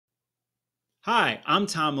Hi, I'm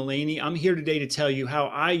Tom Mullaney. I'm here today to tell you how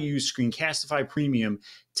I use Screencastify Premium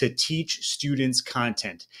to teach students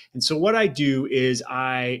content. And so what I do is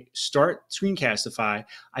I start Screencastify,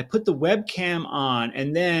 I put the webcam on,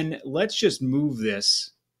 and then let's just move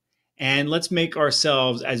this and let's make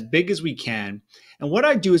ourselves as big as we can. And what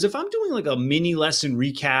I do is if I'm doing like a mini lesson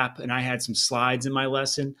recap and I had some slides in my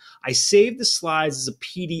lesson, I save the slides as a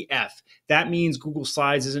PDF. That means Google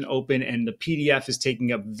Slides isn't open and the PDF is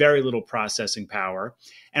taking up very little processing power.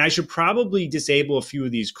 And I should probably disable a few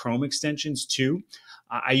of these Chrome extensions too.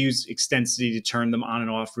 I use Extensity to turn them on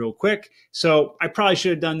and off real quick. So I probably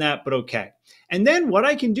should have done that, but okay. And then what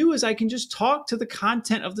I can do is I can just talk to the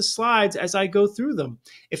content of the slides as I go through them.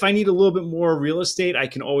 If I need a little bit more real estate, I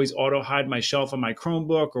can always auto hide my shelf on my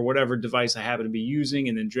Chromebook or whatever device I happen to be using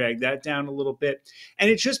and then drag that down a little bit. And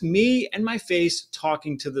it's just me and my face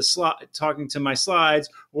talking to my slides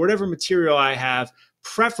or whatever material I have,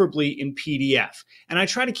 preferably in PDF. And I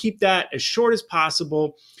try to keep that as short as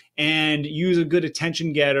possible and use a good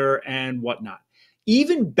attention getter and whatnot.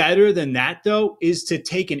 Even better than that, though, is to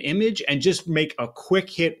take an image and just make a quick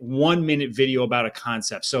hit 1-minute video about a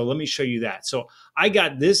concept. So let me show you that. So I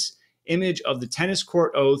got this image of the tennis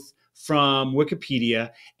court oath from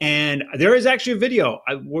Wikipedia. And there is actually a video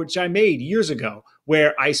which I made years ago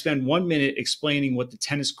where I spend 1 minute explaining what the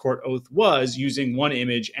tennis court oath was using one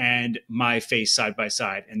image and my face side by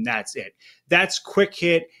side. And that's it. That's quick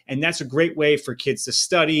hit. And that's a great way for kids to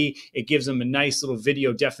study. It gives them a nice little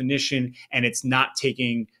video definition and it's not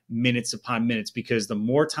taking minutes upon minutes, because the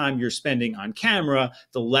more time you're spending on camera,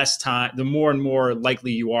 the less time, the more and more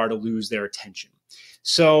likely you are to lose their attention.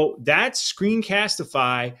 So that's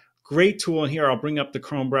Screencastify. Great tool. And here I'll bring up the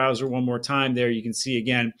Chrome browser one more time. There you can see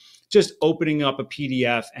again, just opening up a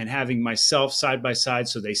PDF and having myself side by side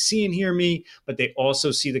so they see and hear me, but they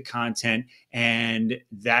also see the content. And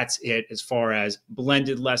that's it as far as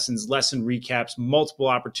blended lessons, lesson recaps, multiple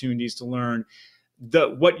opportunities to learn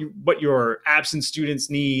what your absent students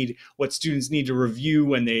need, what students need to review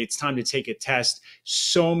when it's time to take a test.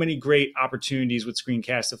 So many great opportunities with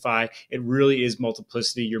Screencastify. It really is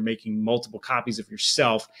multiplicity. You're making multiple copies of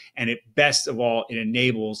yourself, and best of all, it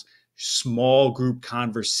enables small group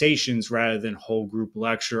conversations rather than whole group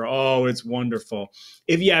lecture. Oh, it's wonderful.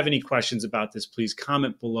 If you have any questions about this, please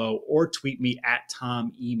comment below or tweet me at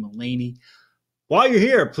Tom E. Mullaney. While you're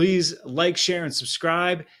here, please like, share, and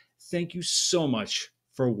subscribe. Thank you so much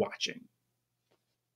for watching.